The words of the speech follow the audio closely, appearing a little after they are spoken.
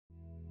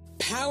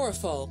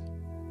powerful,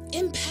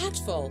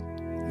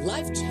 impactful,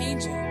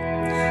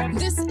 life-changing.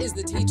 This is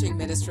the teaching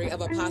ministry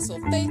of Apostle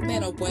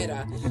Faithman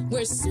Ogboada,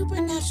 where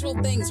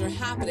supernatural things are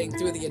happening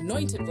through the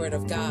anointed word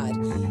of God.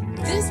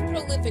 This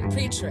prolific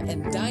preacher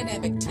and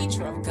dynamic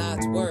teacher of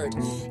God's word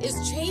is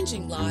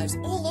changing lives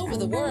all over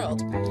the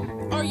world.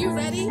 Are you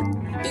ready?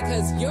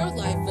 Because your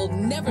life will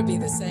never be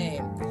the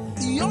same.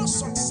 Your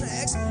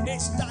success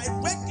is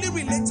directly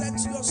related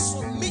to your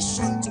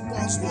submission to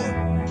God's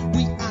word.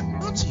 We are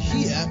not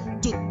here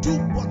to do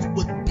what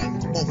we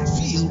think or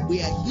feel.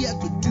 We are here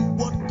to do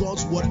what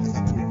God's word has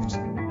approved.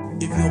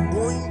 If you're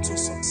going to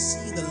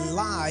succeed in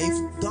life,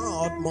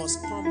 God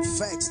must come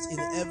first in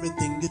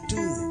everything you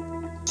do.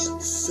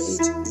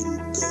 Faith in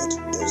God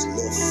does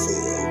not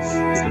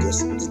fail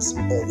because its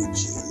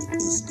origin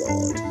is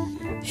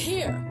God.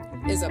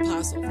 Here is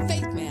Apostle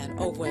Faithman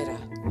Ogboada.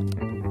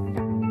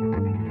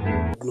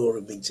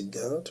 Glory be to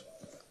God.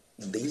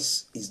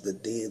 This is the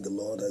day the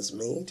Lord has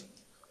made.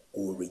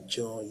 We'll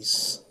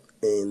rejoice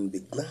and be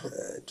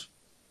glad.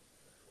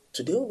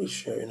 Today we'll be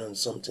sharing on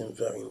something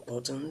very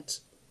important: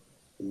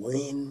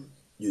 when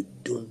you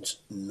don't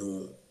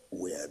know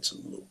where to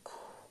look.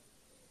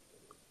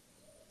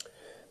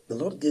 The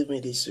Lord gave me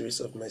this series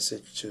of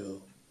messages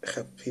to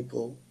help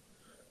people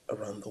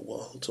around the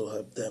world, to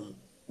help them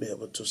be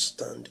able to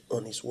stand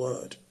on His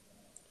word.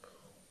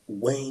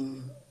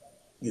 When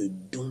you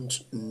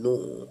don't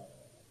know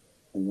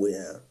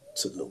where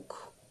to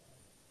look.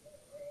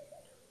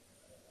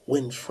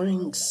 When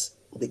friends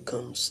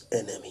becomes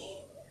enemy.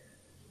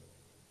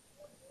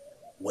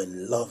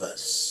 When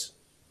lovers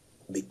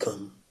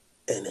become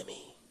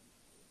enemy.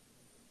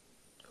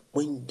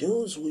 When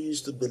those who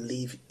used to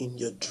believe in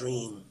your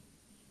dream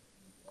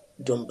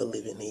don't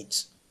believe in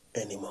it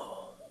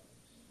anymore.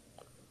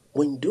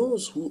 When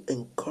those who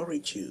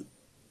encourage you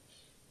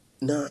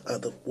now are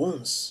the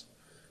ones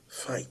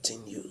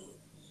fighting you.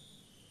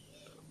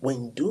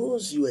 When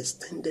those you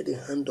extended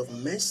a hand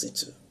of mercy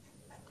to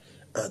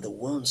are the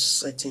ones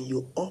setting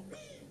you up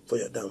for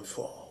your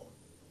downfall.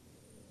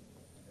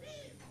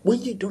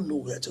 When you don't know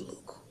where to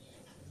look,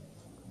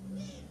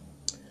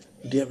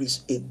 there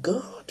is a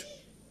God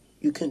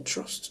you can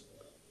trust.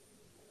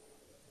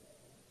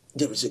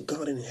 There is a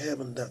God in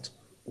heaven that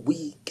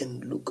we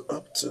can look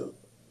up to,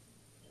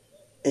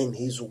 and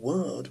His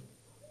word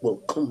will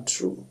come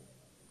true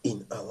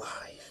in our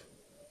life.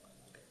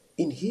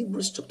 In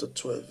Hebrews chapter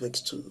 12,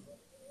 verse 2,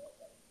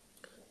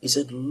 He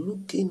said,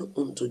 looking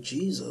unto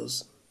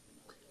Jesus,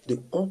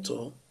 the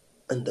author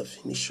and the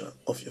finisher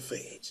of your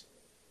faith.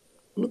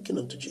 Looking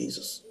unto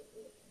Jesus.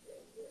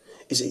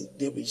 He said,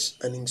 there is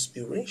an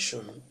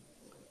inspiration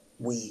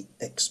we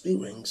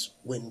experience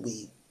when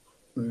we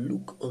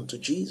look unto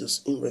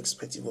Jesus,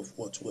 irrespective of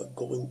what we're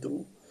going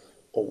through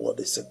or what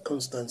the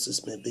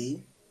circumstances may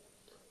be.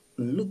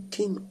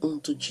 Looking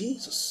unto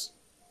Jesus.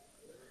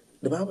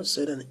 The Bible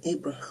said, and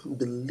Abraham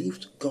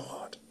believed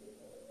God.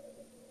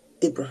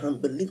 Abraham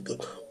believed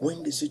God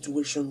when the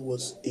situation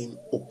was in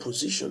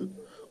opposition,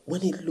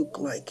 when it looked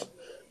like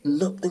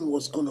nothing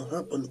was going to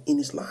happen in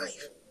his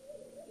life.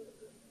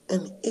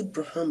 And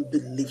Abraham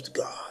believed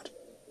God.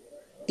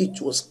 It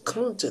was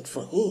counted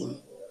for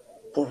him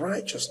for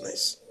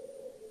righteousness.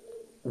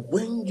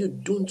 When you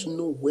don't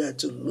know where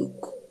to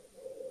look,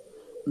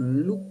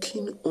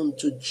 looking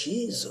unto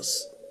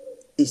Jesus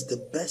is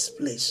the best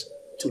place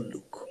to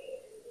look.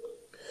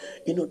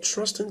 You know,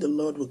 trusting the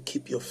Lord will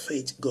keep your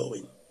faith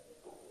going.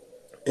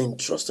 And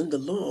trusting the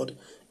Lord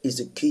is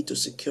the key to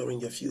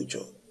securing your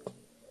future.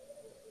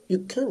 You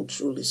can't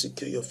truly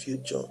secure your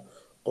future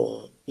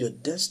or your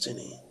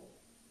destiny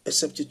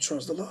except you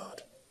trust the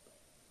Lord.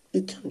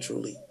 You can't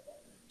truly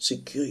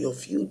secure your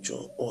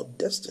future or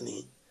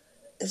destiny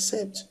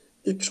except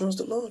you trust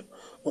the Lord.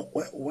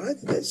 Why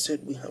did I say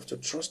we have to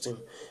trust Him?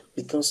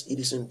 Because it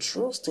is in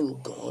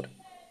trusting God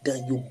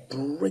that you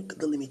break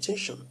the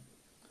limitation.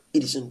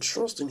 It is in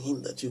trusting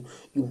Him that you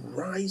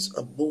rise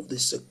above the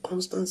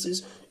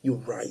circumstances, you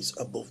rise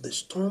above the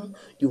storm,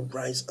 you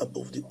rise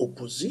above the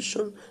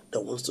opposition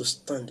that wants to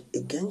stand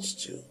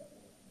against you.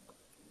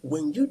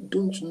 When you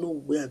don't know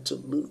where to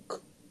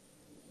look,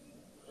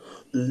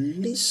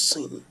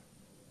 listen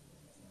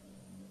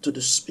to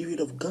the Spirit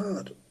of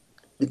God,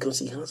 because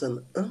He has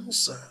an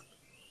answer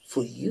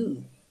for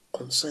you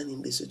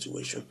concerning the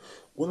situation.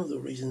 One of the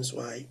reasons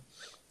why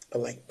I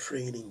like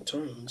praying in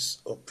tongues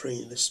or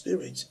praying in the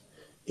Spirit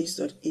is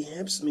that it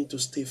helps me to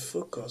stay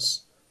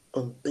focused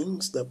on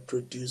things that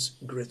produce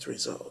great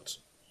results.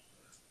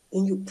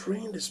 When you pray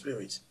in the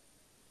Spirit,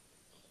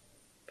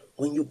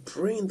 when you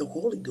pray in the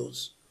Holy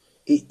Ghost,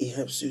 it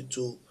helps you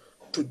to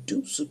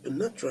produce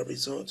supernatural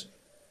results.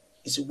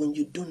 You see, when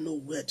you don't know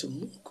where to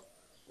look,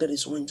 that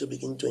is when to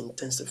begin to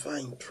intensify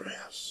in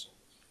prayers.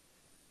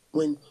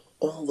 When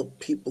all the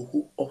people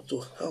who ought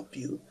to help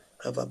you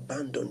have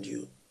abandoned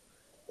you,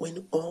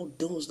 when all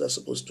those that are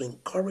supposed to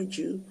encourage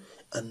you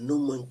are no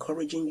more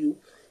encouraging you,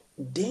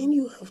 then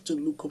you have to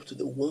look up to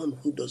the one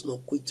who does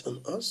not quit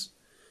on us.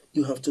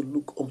 You have to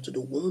look up to the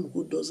one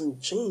who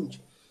doesn't change.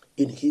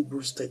 In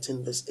Hebrews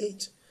 13 verse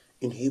 8,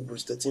 In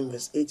Hebrews 13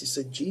 verse 8, it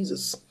said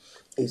Jesus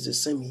is the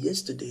same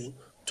yesterday,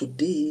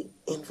 today,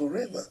 and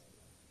forever.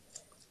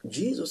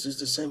 Jesus is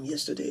the same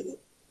yesterday,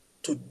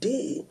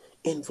 today,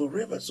 and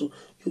forever. So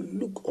you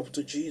look up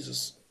to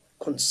Jesus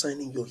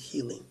concerning your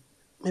healing.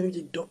 Maybe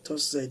the doctor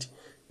said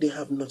they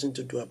have nothing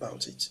to do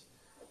about it.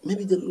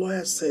 Maybe the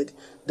lawyer said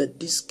that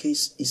this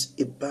case is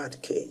a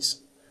bad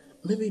case.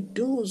 Maybe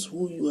those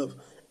who you have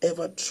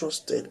ever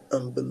trusted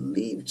and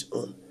believed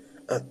on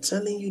are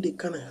telling you they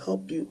can't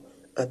help you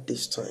at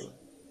this time.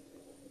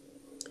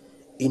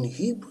 In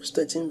Hebrews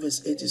 13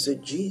 verse 8, it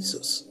said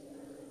Jesus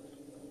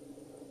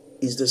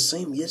is the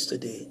same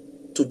yesterday,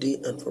 today,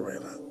 and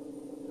forever.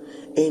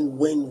 And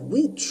when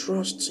we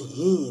trust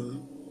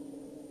Him,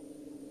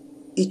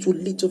 it will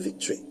lead to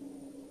victory.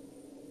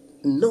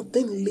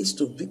 Nothing leads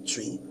to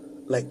victory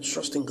like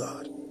trusting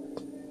God.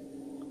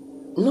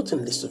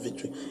 Nothing leads to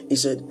victory. He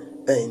said,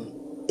 and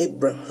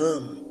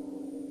Abraham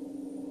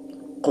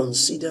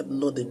considered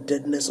not the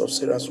deadness of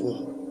Sarah's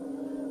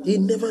womb. He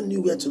never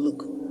knew where to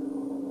look,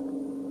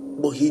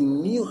 but he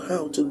knew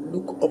how to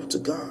look up to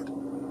God.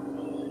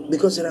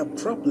 Because there are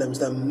problems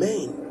that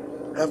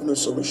men have no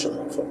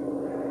solution for.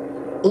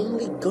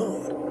 Only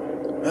God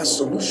has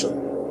solution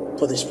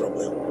for this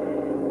problem.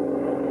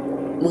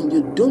 When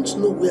you don't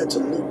know where to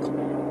look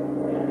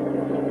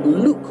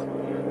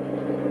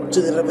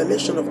to the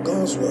revelation of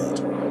God's word.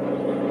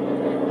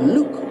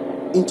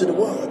 Look into the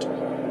word.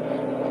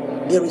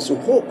 There is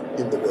hope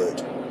in the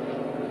word.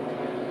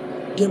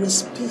 There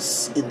is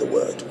peace in the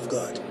word of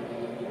God.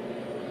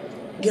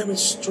 There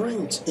is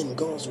strength in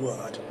God's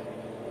word.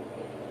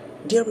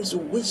 There is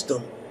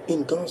wisdom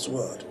in God's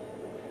word.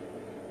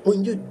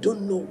 When you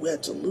don't know where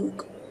to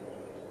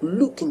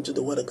look into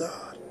the word of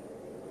God.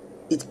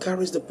 It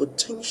carries the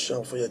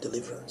potential for your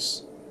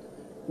deliverance.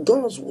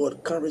 God's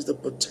word carries the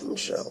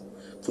potential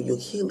for your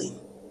healing,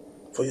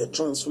 for your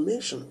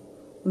transformation.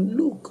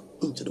 Look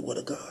into the word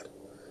of God.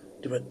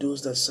 There are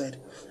those that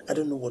said, I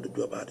don't know what to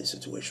do about this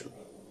situation.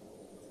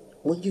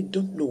 When you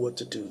don't know what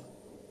to do,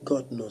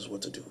 God knows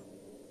what to do.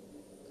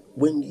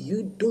 When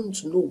you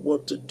don't know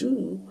what to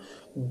do,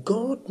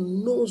 God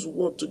knows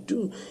what to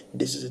do.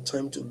 This is a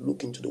time to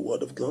look into the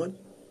word of God.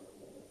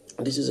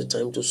 This is a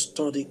time to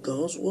study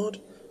God's word.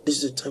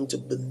 This is a time to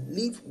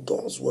believe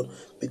God's word,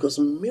 because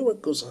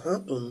miracles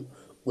happen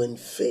when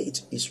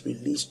faith is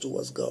released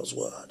towards God's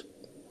word.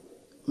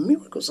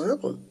 Miracles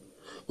happen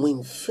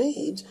when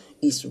faith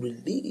is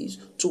released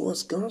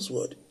towards God's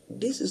word.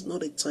 This is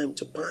not a time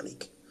to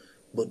panic,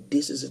 but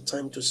this is a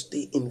time to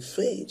stay in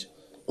faith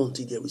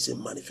until there is a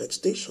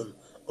manifestation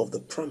of the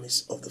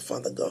promise of the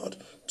Father God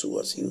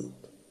towards you.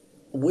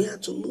 Where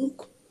to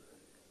look?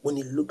 When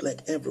it looks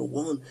like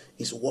everyone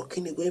is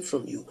walking away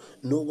from you,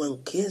 no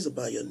one cares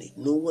about your need,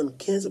 no one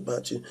cares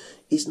about you.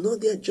 It's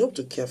not their job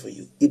to care for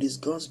you. It is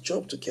God's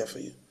job to care for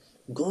you.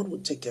 God will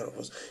take care of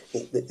us.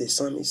 The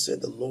psalmist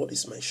said, the Lord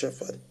is my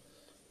shepherd.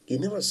 He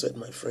never said,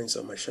 my friends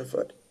are my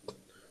shepherd.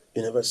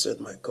 He never said,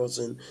 my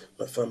cousin,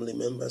 my family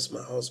members,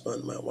 my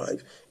husband, my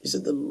wife. He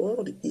said, the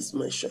Lord is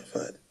my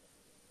shepherd.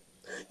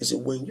 He said,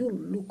 when you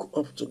look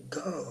up to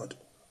God,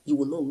 you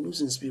will not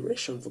lose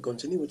inspiration for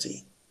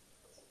continuity.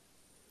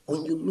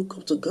 When you look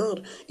up to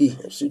God, He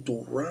helps you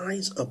to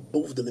rise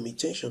above the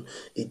limitation.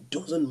 It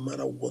doesn't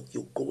matter what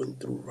you're going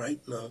through right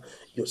now.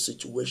 Your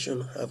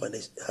situation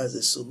has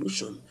a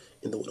solution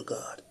in the Word of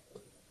God.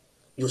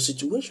 Your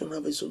situation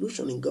has a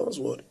solution in God's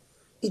Word.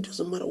 It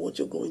doesn't matter what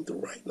you're going through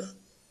right now.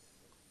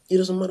 It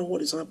doesn't matter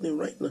what is happening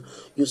right now.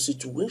 Your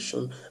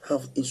situation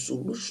has a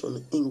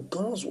solution in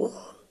God's Word.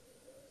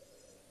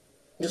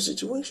 Your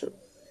situation.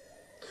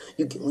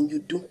 When you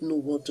don't know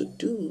what to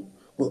do,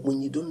 but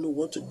when you don't know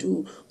what to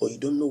do or you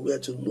don't know where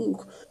to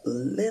look,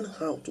 learn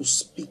how to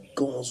speak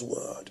God's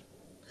word.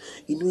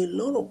 You know, a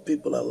lot of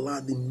people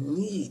allow the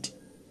need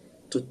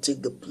to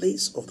take the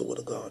place of the word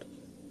of God.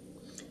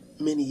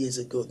 Many years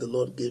ago, the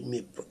Lord gave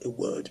me a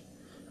word.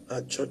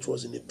 Our church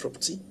was in a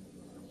property,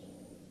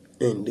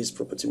 and this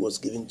property was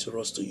given to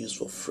us to use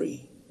for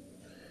free.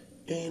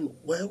 And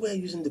while we were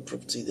using the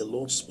property, the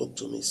Lord spoke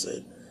to me and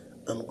said,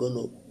 I'm going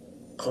to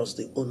cause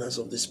the owners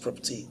of this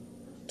property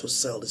to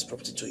sell this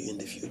property to you in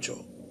the future.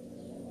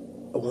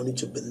 I want you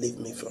to believe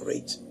me for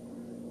it.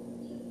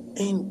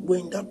 And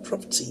when that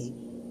property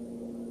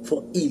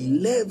for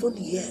 11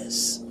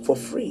 years for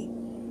free,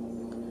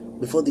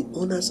 before the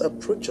owners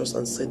approached us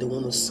and said they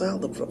want to sell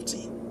the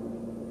property.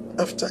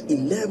 After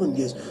 11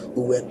 years,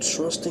 we were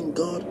trusting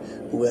God,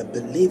 we were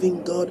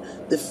believing God.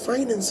 The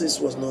finances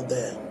was not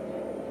there.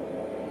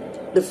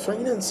 The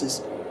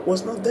finances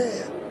was not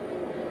there.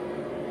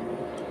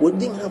 We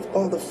didn't have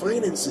all the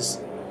finances,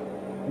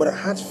 but I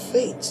had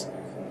faith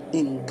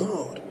in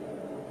God.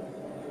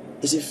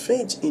 You see,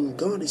 faith in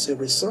God is a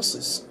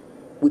resources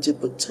with a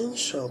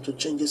potential to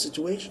change a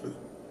situation.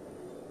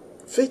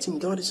 Faith in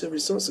God is a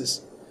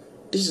resources.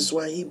 This is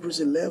why Hebrews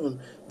 11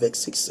 verse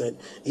 6 said,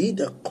 he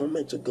that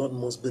cometh to God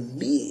must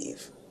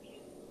believe.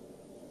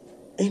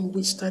 And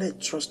we started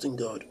trusting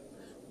God.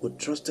 We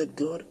trusted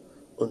God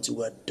until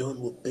we are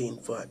done with paying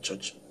for our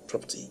church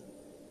property.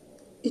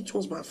 It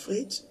was by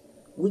faith.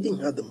 We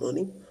didn't have the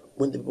money,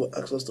 when the people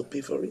asked us to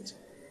pay for it.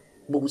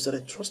 But we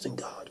started trusting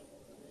God.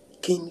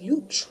 Can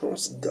you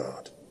trust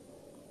God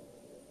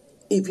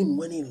even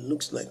when it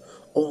looks like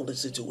all the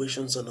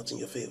situations are not in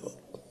your favor?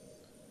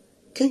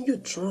 Can you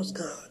trust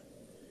God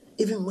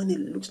even when it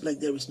looks like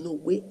there is no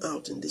way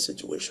out in this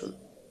situation?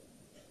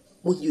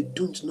 When you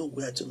don't know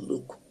where to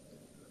look,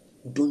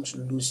 don't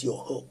lose your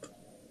hope.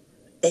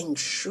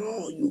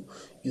 Ensure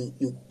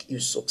you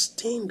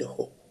sustain the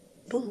hope.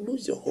 Don't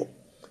lose your hope.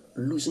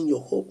 Losing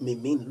your hope may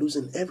mean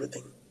losing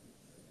everything.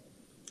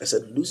 I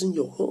said losing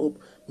your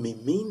hope may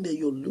mean that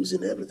you're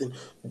losing everything.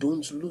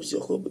 Don't lose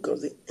your hope,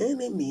 because the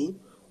enemy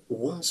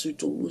wants you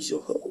to lose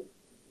your hope.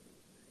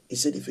 He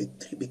said if a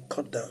tree be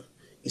cut down,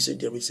 he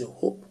said there is a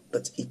hope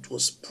that it will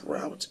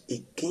sprout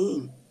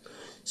again.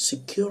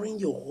 Securing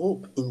your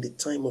hope in the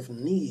time of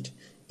need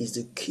is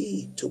the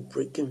key to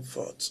breaking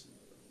forth.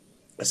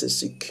 I said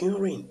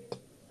securing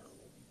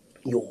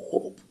your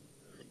hope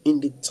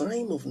in the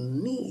time of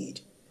need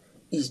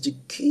is the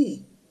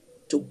key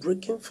to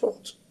breaking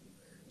forth.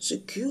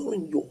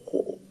 Securing your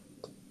hope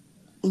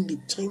in the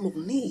time of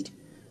need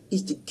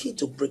is the key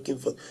to breaking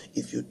forth.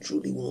 If you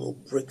truly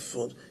want to break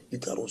forth, you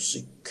got to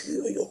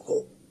secure your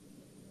hope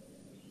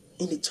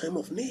in the time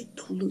of need.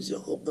 Don't lose your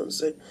hope. Don't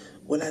say,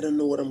 well, I don't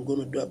know what I'm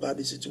going to do about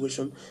this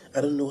situation. I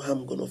don't know how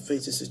I'm going to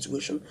face this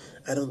situation.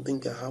 I don't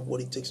think I have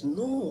what it takes.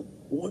 No,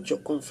 watch your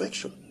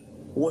confession.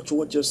 Watch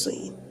what you're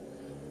saying.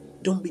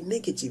 Don't be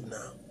negative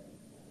now.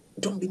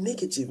 Don't be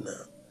negative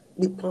now.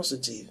 Be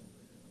positive.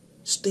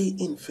 Stay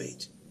in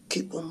faith.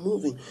 Keep on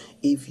moving.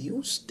 If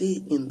you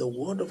stay in the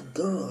word of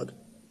God,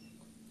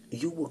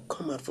 you will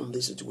come out from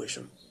this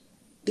situation.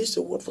 This is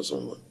a word for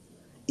someone.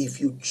 If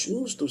you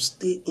choose to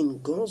stay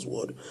in God's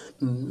word,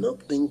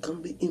 nothing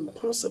can be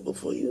impossible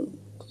for you.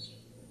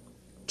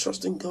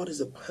 Trusting God is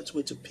the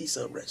pathway to peace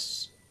and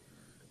rest.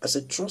 I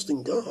said,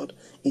 trusting God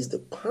is the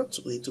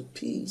pathway to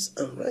peace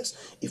and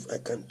rest if I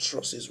can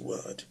trust his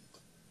word.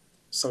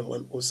 Psalm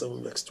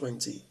 107 verse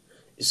 20.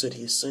 He said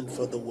he sent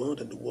forth the word,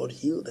 and the word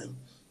healed them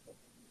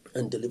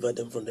and delivered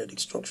them from their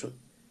destruction.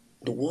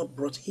 The word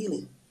brought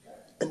healing,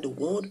 and the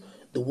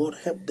word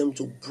helped them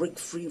to break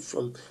free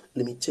from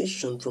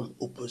limitation, from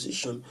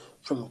opposition,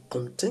 from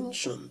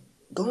contention.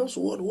 God's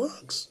word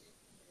works.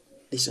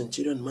 The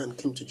centurion man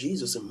came to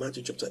Jesus in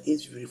Matthew chapter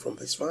 8, from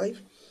verse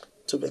 5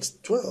 to verse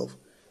 12.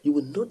 You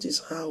will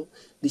notice how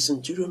the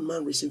centurion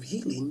man received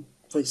healing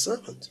for his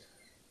servant.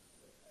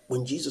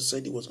 When Jesus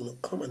said he was going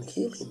to come and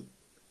heal him,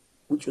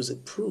 which was a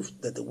proof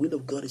that the will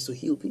of God is to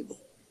heal people.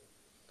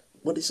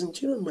 But the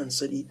centurion man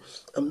said,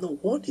 I'm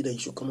not worthy that you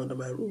should come under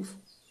my roof.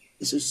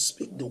 He said,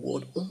 speak the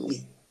word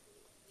only,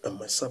 and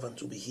my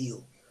servant will be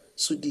healed.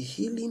 So the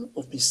healing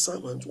of the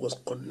servant was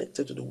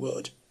connected to the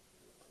word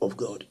of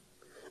God.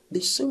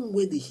 The same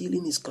way the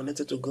healing is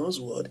connected to God's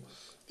word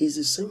is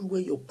the same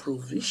way your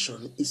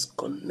provision is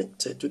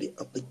connected to the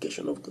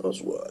application of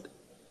God's word.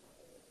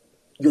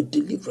 Your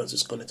deliverance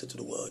is connected to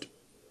the word.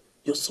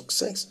 Your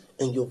success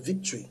and your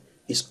victory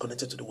is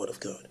connected to the word of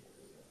God.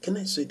 Can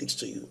I say this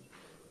to you?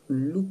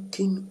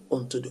 Looking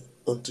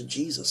unto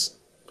Jesus,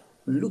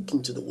 look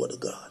into the word of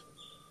God.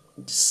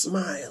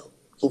 Smile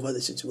over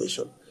the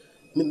situation.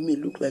 Maybe me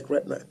look like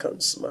right now I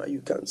can't smile.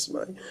 You can't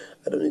smile.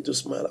 I don't need to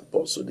smile.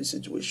 Apostle, the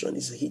situation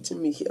is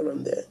hitting me here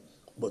and there.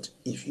 But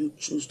if you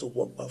choose to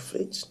walk by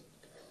faith,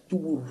 you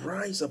will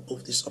rise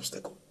above this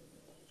obstacle.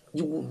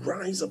 You will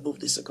rise above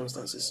these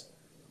circumstances.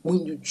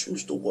 When you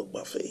choose to walk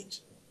by faith,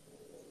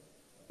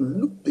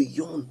 look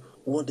beyond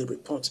what the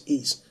report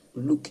is.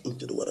 Look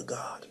into the word of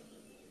God.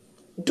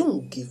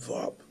 Don't give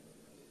up.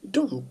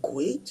 Don't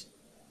quit.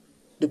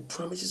 The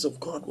promises of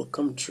God will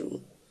come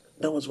true.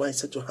 That was why I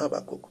said to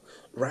Habakkuk,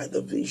 write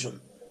the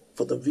vision,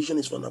 for the vision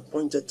is for an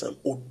appointed time.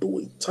 Although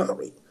it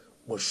tarry,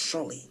 but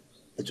surely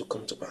it will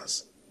come to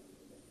pass.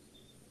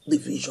 The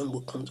vision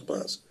will come to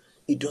pass.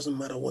 It doesn't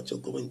matter what you're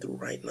going through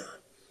right now.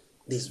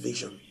 This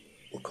vision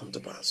will come to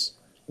pass.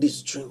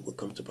 This dream will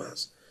come to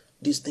pass.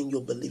 This thing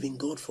you're believing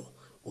God for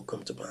will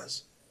come to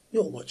pass.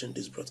 You're watching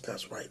this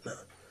broadcast right now.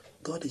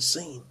 God is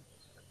saying,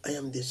 I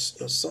am this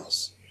your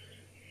source.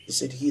 He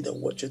said, he that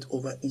watcheth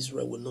over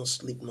Israel will not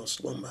sleep nor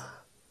slumber.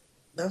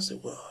 That's the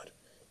word.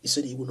 He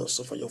said he will not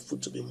suffer your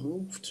foot to be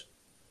moved.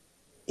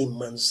 In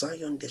Mount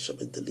Zion there shall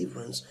be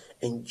deliverance,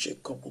 and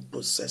Jacob will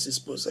possess his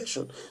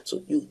possession.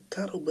 So you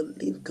gotta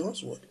believe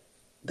God's word.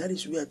 That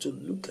is where to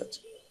look at.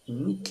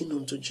 Looking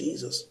unto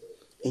Jesus.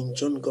 In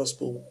John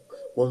Gospel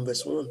 1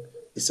 verse 1,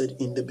 he said,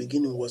 in the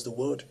beginning was the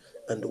word,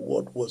 and the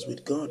word was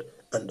with God,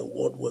 and the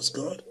word was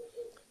God.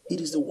 It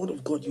is the word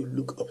of God you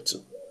look up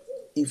to.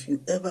 If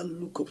you ever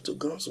look up to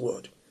God's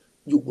word,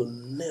 you will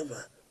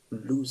never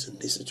lose in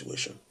this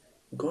situation.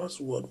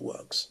 God's word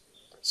works.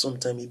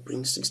 Sometimes it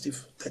brings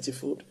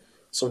 30-fold.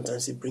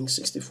 Sometimes it brings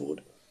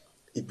 60-fold.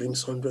 It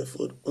brings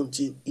 100-fold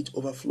until it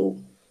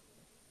overflows.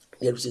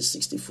 There is a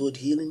 60-fold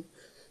healing,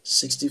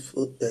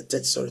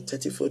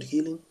 30-fold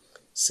healing,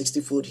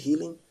 60-fold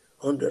healing,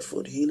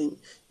 100-fold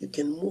healing. You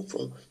can move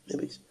from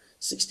maybe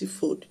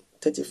 60-fold,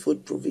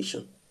 30-fold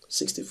provision,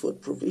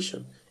 60-fold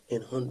provision,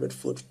 and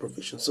hundredfold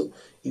provision. So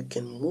you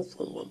can move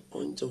from one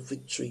point of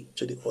victory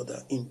to the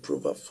other. In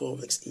Proverbs 4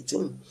 verse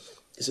 18,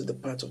 it said the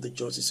path of the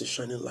just is a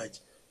shining light.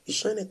 It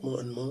shineth more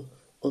and more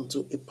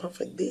unto a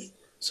perfect day.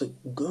 So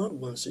God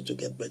wants you to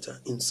get better.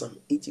 In Psalm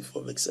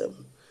 84 verse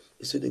 7,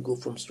 it said they go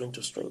from strength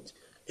to strength.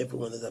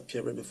 Everyone that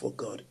appeared before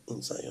God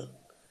in Zion.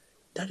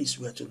 That is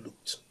where to look.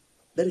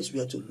 That is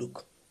where to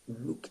look.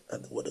 Look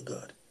at the word of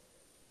God.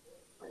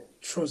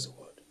 Trust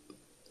the word.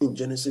 In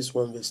Genesis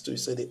 1 verse 2, it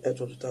said the earth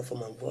was without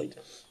form and void,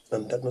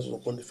 and darkness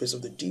was upon the face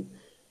of the deep,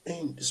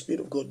 and the Spirit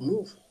of God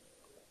moved.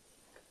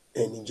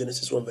 And in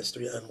Genesis 1 verse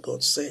 3, and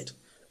God said,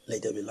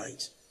 let there be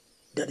light.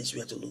 That is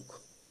where to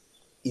look.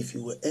 If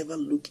you will ever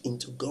look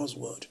into God's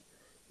word,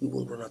 you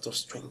won't run out of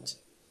strength.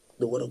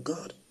 The word of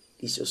God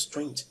is your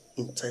strength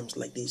in times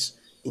like this,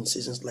 in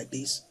seasons like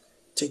this.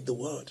 Take the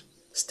word,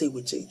 stay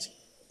with it,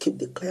 keep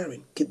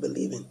declaring, keep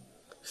believing.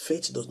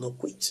 Faith does not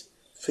quit.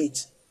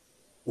 Faith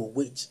will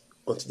wait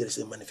until there is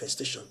a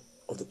manifestation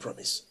of the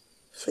promise.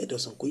 Faith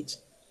doesn't quit,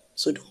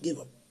 so don't give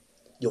up.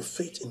 Your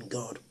faith in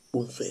God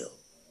won't fail.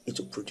 It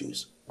will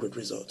produce great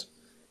results.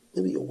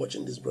 Maybe you're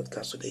watching this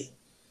broadcast today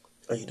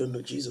and you don't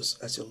know Jesus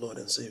as your Lord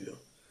and Savior.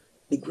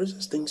 The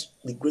greatest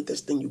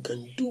thing you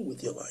can do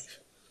with your life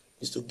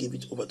is to give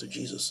it over to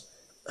Jesus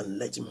and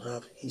let him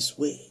have his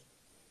way.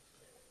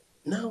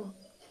 Now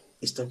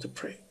it's time to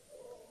pray.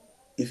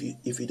 If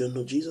you don't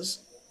know Jesus,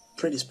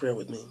 pray this prayer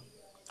with me.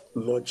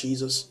 Lord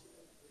Jesus,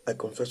 I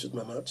confess with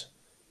my mouth,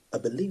 I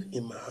believe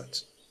in my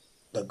heart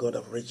that God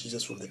have raised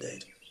Jesus from the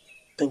dead.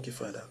 Thank you,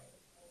 Father,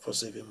 for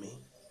saving me.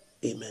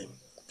 Amen.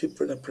 If you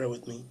pray that prayer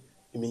with me,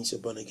 it means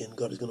you're born again.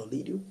 God is going to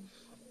lead you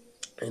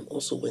and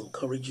also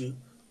encourage you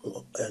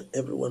and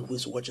everyone who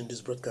is watching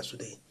this broadcast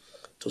today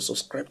to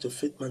subscribe to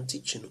Faithman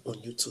Teaching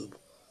on YouTube.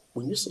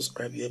 When you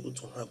subscribe, you're able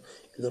to have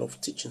a lot of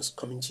teachings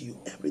coming to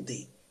you every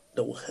day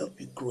that will help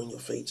you grow in your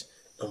faith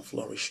and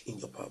flourish in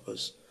your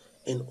purpose.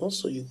 And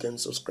also you can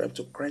subscribe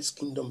to Christ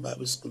Kingdom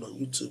Bible School on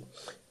YouTube.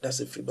 That's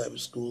a free Bible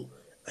school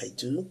I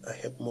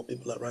help more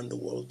people around the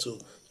world to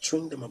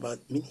train them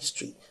about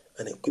ministry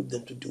and equip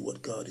them to do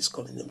what God is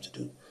calling them to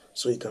do.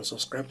 So you can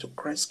subscribe to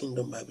Christ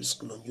Kingdom Bible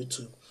School on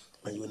YouTube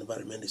and you will never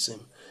remain the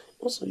same.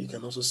 Also, you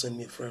can also send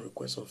me a friend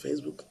request on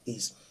Facebook.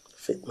 Is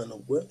Faithman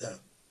Ogboada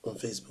on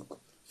Facebook.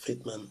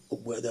 Faithman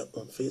Ogboada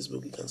on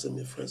Facebook. You can send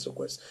me a friend's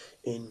request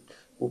and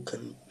we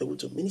can be able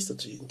to minister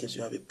to you in case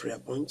you have a prayer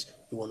point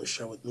you want to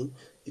share with me.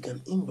 You can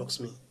inbox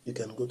me. You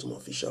can go to my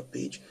official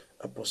page,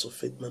 Apostle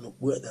Faithman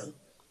Ogboada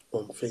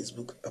on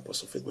Facebook,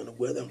 Apostle Faithman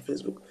Ogboada on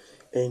Facebook,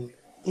 and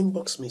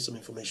inbox me some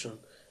information,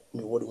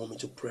 what you want me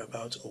to pray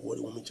about or what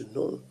you want me to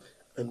know,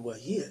 and we're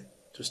here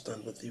to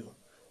stand with you.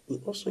 We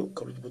also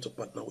encourage people to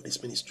partner with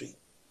this ministry.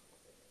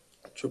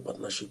 Through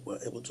partnership, we're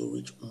able to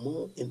reach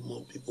more and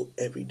more people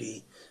every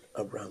day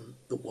around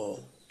the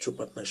world. Through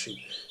partnership,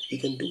 you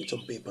can do it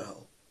on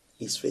PayPal.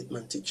 It's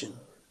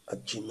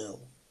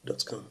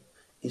faithmanteaching@gmail.com.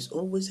 It's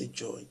always a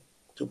joy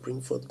to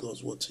bring forth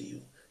God's word to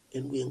you,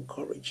 and we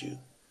encourage you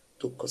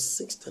to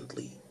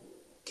consistently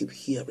keep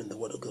hearing the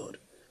word of God.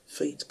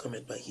 Faith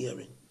cometh by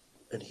hearing,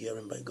 and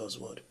hearing by God's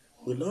word.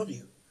 We love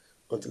you.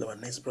 Until our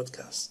next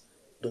broadcast,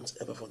 don't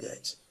ever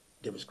forget,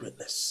 there is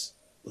greatness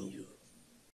in you.